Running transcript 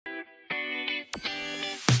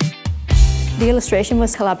The illustration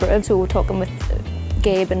was collaborative, so we were talking with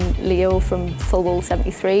Gabe and Leo from Full Wool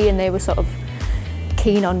 73, and they were sort of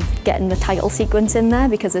keen on getting the title sequence in there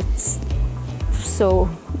because it's so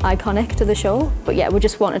iconic to the show. But yeah, we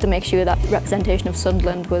just wanted to make sure that representation of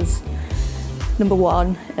Sunderland was number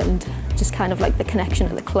one, and just kind of like the connection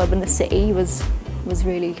of the club and the city was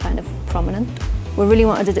really kind of prominent. We really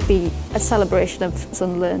wanted it to be a celebration of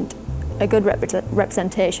Sunderland, a good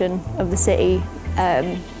representation of the city.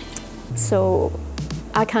 So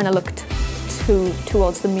I kind of looked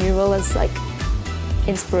towards the mural as like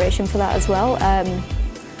inspiration for that as well.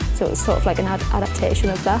 So it was sort of like an adaptation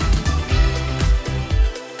of that.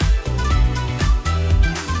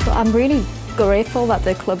 But I'm really grateful that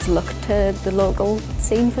the clubs look to the local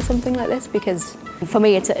scene for something like this, because for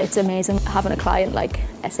me it's amazing having a client like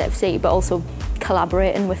SFC but also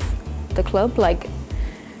collaborating with the club. Like,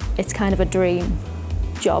 it's kind of a dream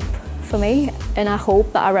job for me, and I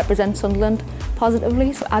hope that I represent Sunderland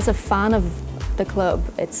positively. So as a fan of the club,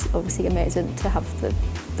 it's obviously amazing to have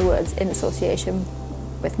the words in association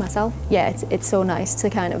with myself. Yeah, it's so nice to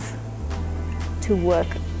kind of work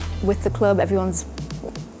with the club. Everyone's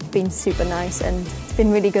been super nice, and it's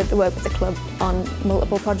been really good to work with the club on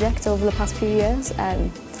multiple projects over the past few years.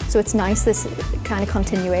 So it's nice, this kind of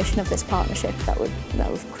continuation of this partnership that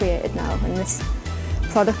we've created now, and this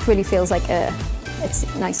product really feels like it's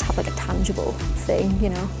nice to have like a tangible thing, you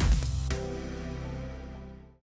know.